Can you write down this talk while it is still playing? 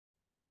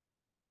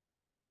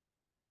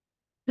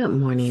Good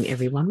morning,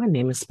 everyone. My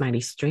name is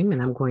MightyStream,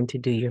 and I'm going to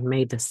do your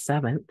May the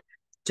 7th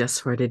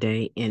just for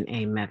today in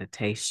a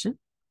meditation.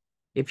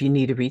 If you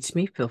need to reach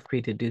me, feel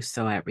free to do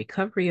so at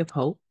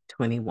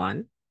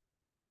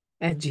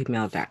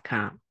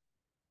recoveryofhope21@gmail.com.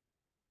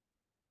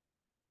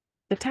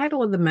 The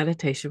title of the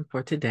meditation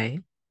for today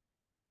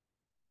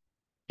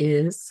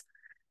is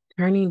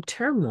Turning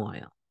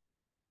Turmoil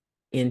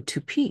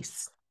into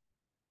Peace.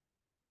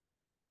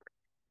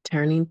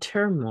 Turning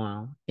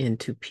turmoil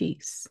into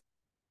peace.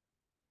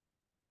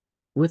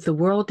 With the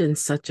world in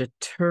such a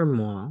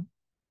turmoil,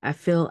 I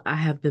feel I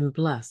have been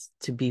blessed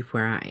to be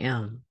where I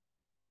am.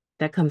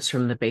 That comes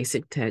from the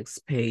basic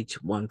text,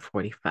 page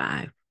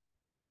 145.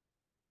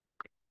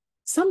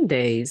 Some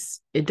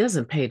days, it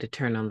doesn't pay to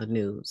turn on the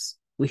news.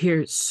 We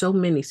hear so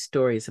many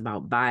stories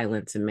about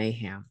violence and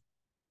mayhem.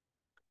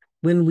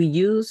 When we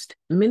used,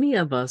 many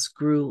of us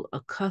grew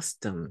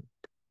accustomed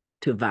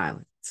to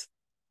violence.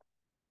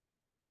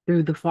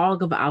 Through the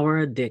fog of our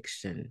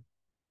addiction,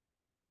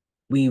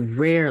 we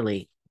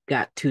rarely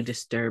got too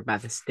disturbed by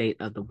the state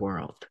of the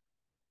world.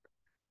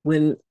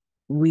 When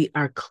we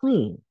are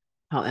clean,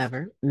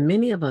 however,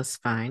 many of us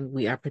find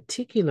we are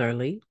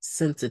particularly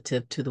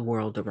sensitive to the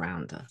world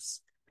around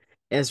us.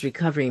 As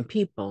recovering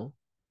people,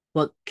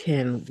 what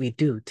can we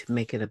do to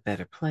make it a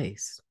better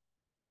place?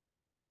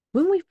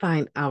 When we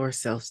find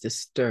ourselves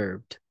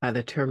disturbed by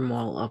the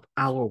turmoil of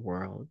our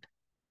world,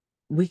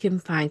 we can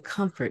find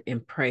comfort in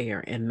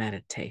prayer and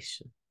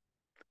meditation.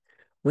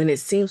 When it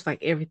seems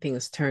like everything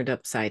is turned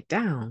upside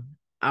down,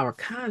 our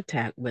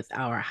contact with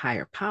our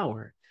higher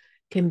power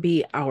can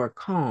be our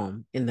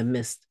calm in the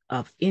midst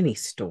of any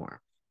storm.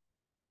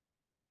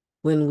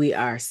 When we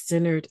are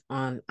centered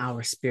on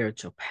our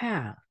spiritual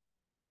path,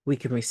 we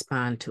can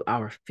respond to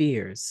our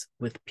fears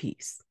with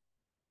peace.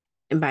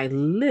 And by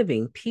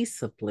living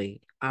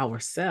peaceably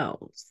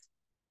ourselves,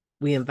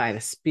 we invite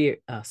a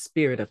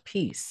spirit of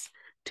peace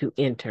to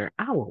enter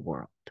our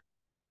world.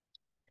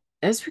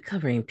 As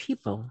recovering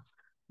people,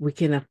 we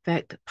can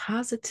affect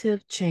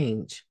positive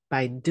change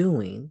by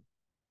doing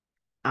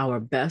our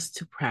best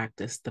to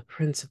practice the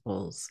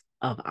principles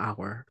of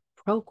our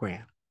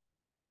program.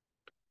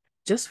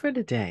 Just for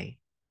today,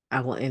 I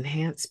will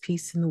enhance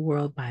peace in the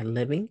world by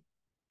living,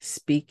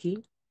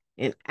 speaking,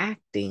 and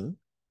acting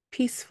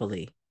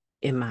peacefully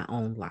in my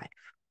own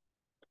life.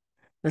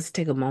 Let's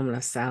take a moment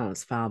of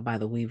silence followed by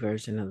the we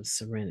version of the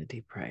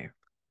Serenity Prayer.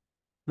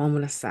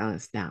 Moment of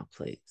silence now,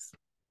 please.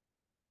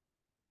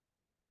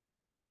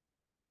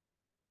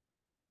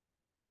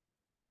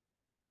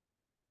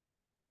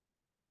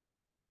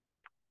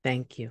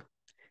 Thank you.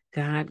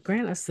 God,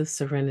 grant us the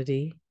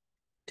serenity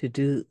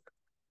to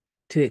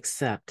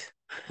accept,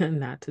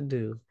 not to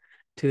do,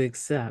 to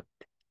accept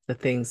the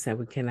things that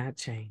we cannot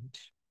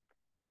change,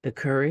 the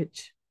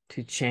courage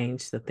to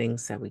change the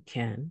things that we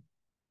can,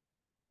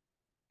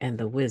 and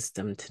the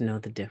wisdom to know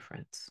the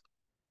difference.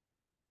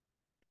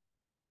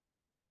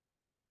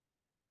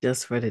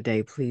 Just for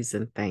today, please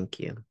and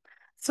thank you.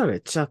 Sort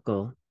of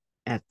chuckle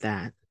at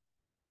that.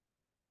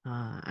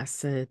 I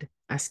started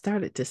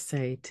to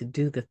say to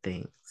do the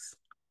things.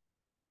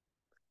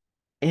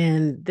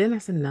 And then I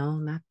said, no,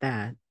 not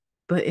that.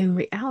 But in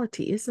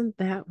reality, isn't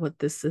that what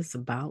this is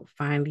about?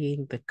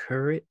 Finding the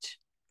courage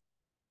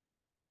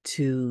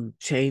to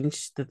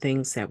change the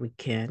things that we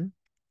can,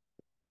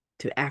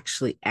 to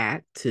actually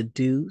act, to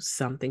do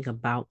something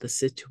about the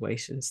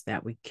situations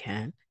that we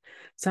can.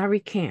 So I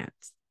recant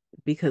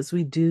because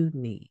we do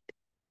need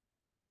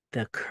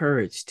the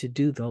courage to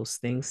do those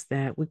things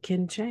that we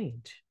can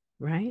change,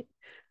 right?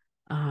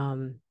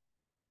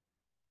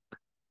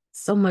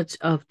 So much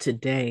of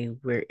today,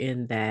 we're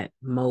in that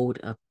mode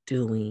of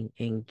doing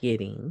and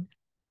getting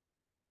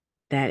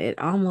that it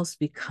almost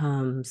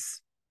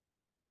becomes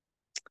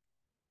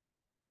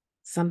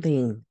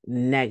something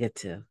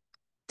negative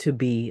to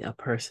be a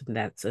person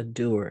that's a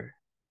doer.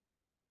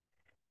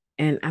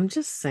 And I'm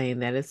just saying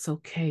that it's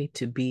okay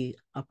to be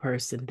a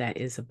person that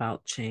is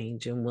about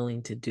change and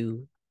willing to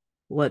do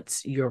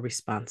what's your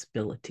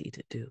responsibility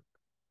to do.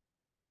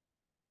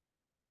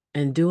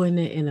 And doing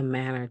it in a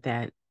manner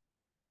that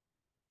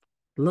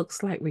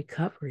looks like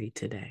recovery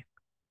today.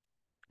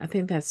 I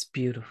think that's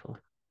beautiful.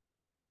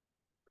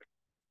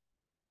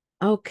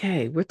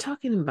 Okay, we're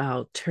talking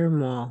about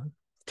turmoil,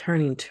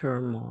 turning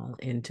turmoil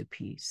into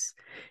peace.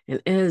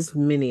 And as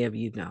many of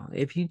you know,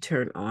 if you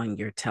turn on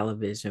your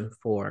television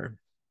for,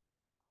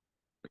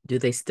 do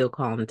they still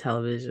call them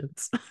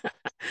televisions?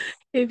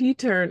 If you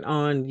turn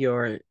on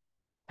your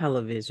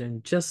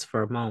television just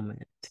for a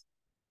moment,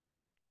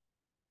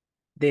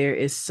 there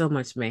is so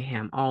much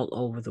mayhem all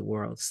over the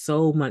world,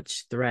 so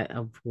much threat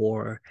of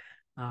war,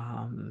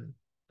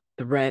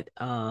 threat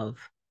of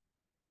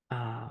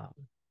uh,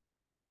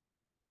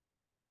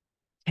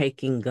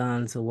 taking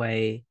guns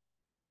away,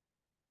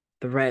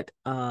 threat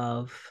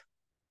of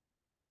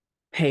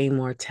paying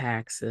more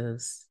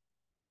taxes,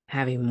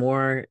 having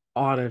more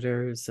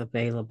auditors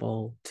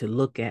available to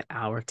look at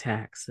our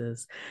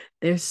taxes.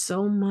 There's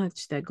so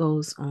much that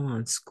goes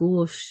on.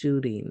 School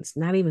shootings,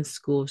 not even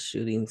school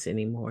shootings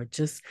anymore,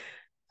 just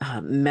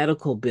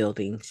medical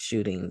building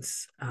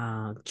shootings,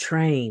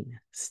 train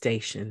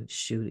station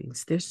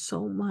shootings. There's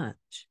so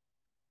much.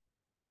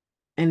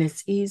 And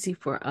it's easy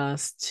for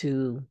us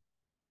to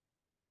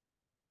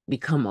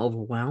become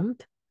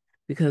overwhelmed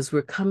because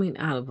we're coming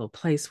out of a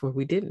place where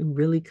we didn't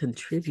really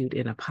contribute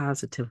in a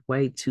positive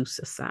way to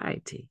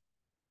society.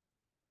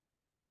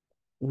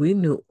 We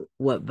knew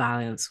what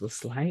violence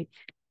was like.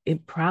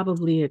 It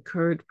probably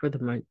occurred for the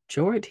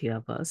majority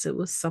of us. It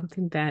was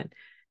something that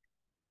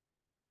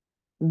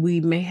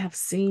we may have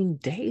seen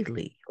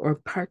daily or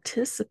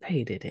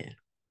participated in.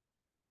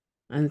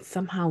 And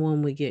somehow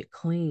when we get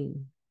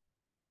clean,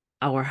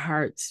 our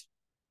hearts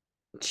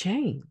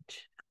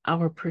change.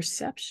 Our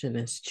perception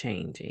is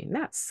changing.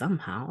 Not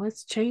somehow,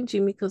 it's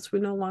changing because we're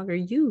no longer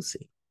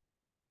using.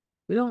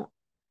 We don't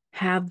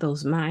have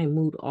those mind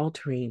mood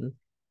altering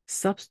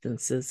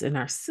substances in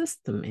our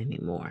system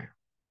anymore.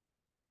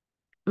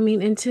 I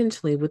mean,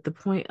 intentionally with the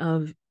point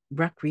of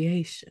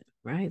recreation,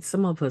 right?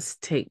 Some of us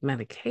take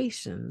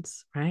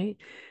medications, right,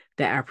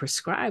 that are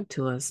prescribed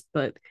to us,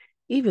 but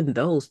even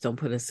those don't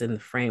put us in the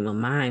frame of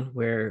mind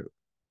where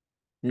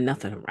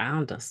nothing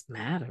around us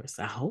matters.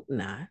 I hope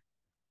not.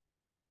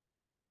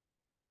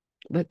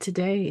 But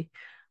today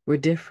we're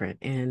different,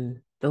 and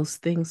those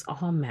things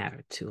all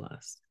matter to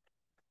us.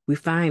 We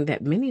find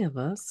that many of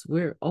us,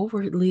 we're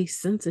overly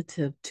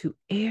sensitive to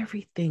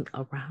everything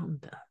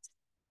around us.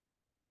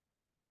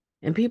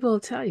 And people will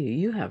tell you,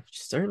 you have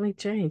certainly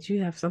changed.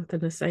 You have something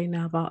to say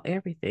now about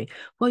everything.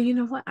 Well, you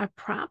know what? I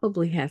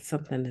probably had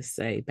something to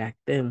say back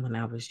then when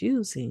I was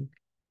using,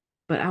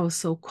 but I was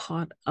so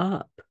caught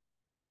up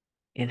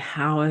in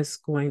how it's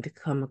going to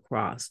come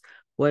across,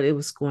 what it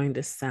was going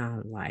to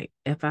sound like,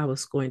 if I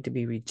was going to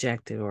be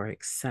rejected or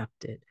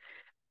accepted.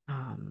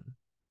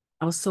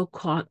 I was so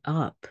caught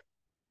up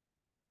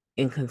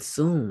and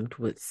consumed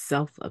with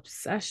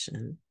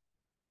self-obsession,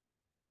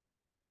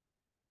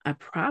 I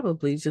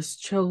probably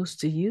just chose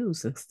to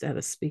use instead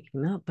of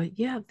speaking up. But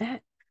yeah,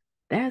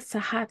 that's a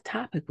hot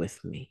topic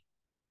with me.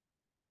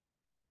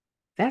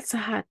 That's a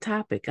hot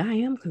topic. I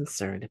am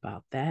concerned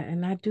about that,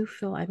 and I do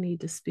feel I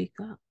need to speak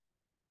up.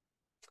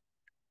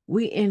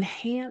 We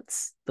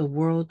enhance the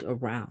world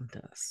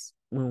around us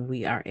when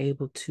we are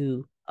able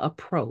to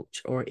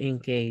approach or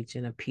engage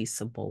in a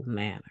peaceable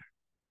manner.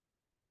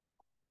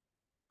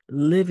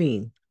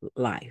 Living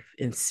life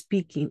and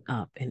speaking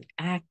up and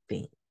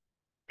acting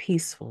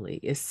peacefully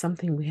is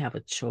something we have a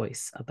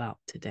choice about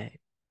today.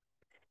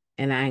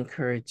 And I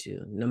encourage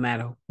you, no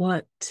matter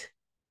what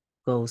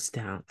goes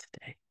down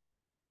today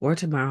or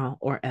tomorrow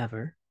or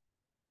ever,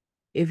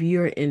 if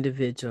you're an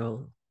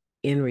individual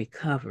in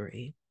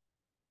recovery,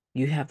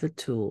 you have the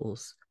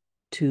tools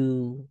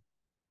to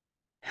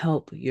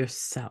help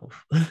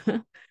yourself,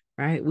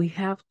 right? We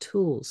have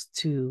tools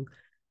to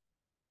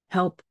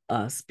help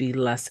us be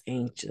less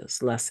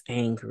anxious, less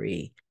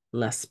angry,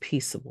 less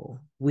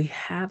peaceable. We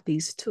have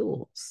these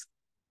tools.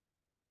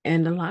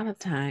 And a lot of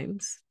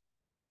times,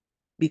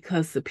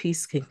 because the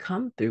peace can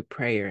come through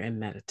prayer and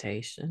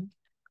meditation,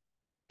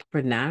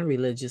 for non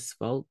religious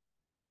folk,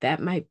 that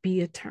might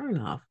be a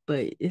turnoff,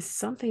 but it's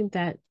something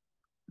that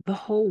the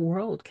whole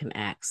world can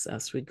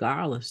access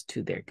regardless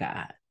to their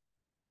God.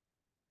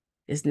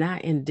 It's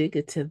not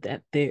indicative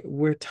that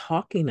we're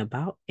talking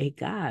about a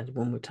God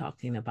when we're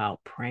talking about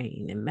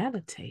praying and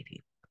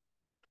meditating.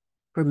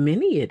 For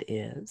many, it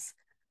is,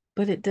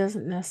 but it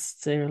doesn't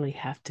necessarily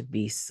have to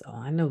be so.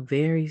 I know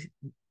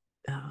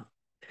I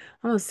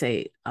would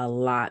say a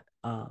lot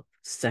of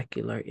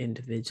secular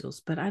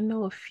individuals, but I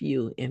know a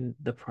few in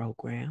the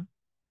program.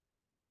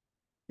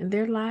 In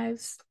their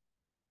lives,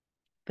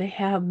 they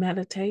have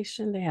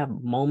meditation, they have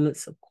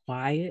moments of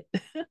quiet,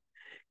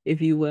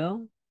 if you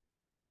will,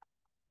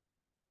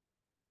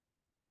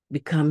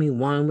 becoming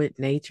one with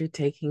nature,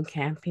 taking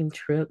camping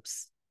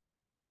trips,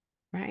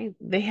 right?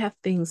 They have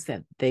things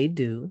that they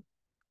do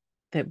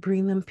that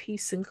bring them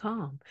peace and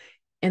calm.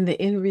 And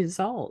the end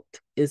result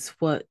is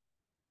what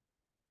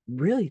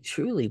really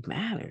truly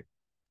matters.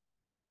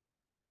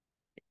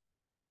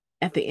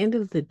 At the end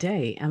of the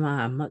day, am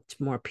I a much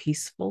more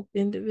peaceful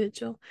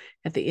individual?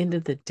 At the end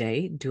of the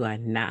day, do I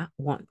not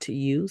want to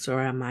use, or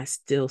am I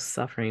still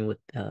suffering with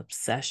the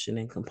obsession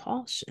and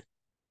compulsion?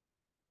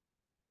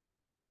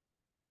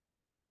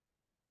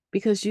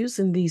 Because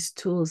using these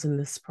tools in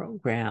this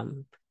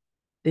program,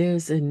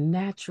 there's a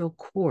natural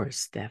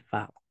course that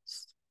follows.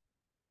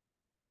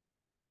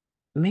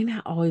 It may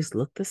not always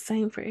look the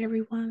same for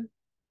everyone,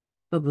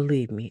 but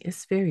believe me,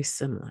 it's very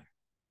similar.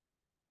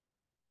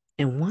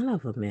 And one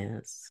of them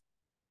is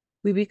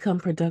we become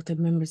productive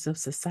members of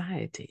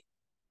society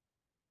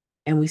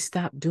and we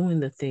stop doing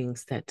the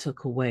things that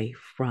took away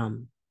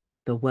from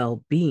the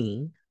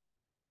well-being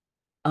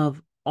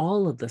of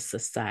all of the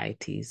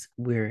societies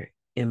we're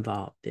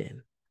involved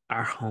in,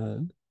 our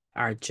home,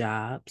 our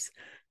jobs,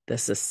 the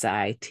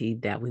society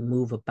that we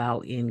move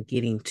about in,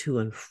 getting to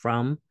and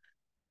from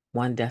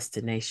one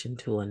destination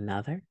to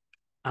another,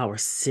 our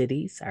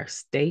cities, our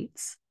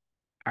states,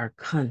 our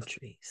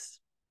countries.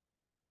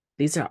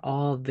 These are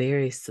all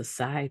various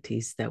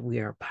societies that we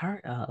are a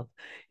part of.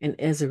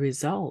 And as a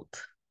result,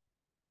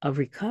 of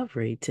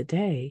recovery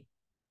today,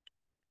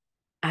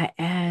 I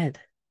add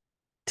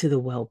to the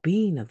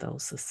well-being of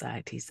those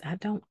societies. I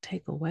don't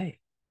take away.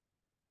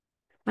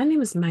 My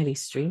name is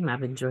MightyStream.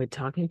 I've enjoyed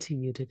talking to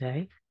you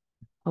today.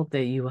 Hope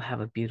that you will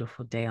have a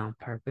beautiful day on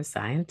purpose.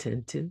 I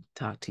intend to.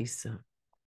 Talk to you soon.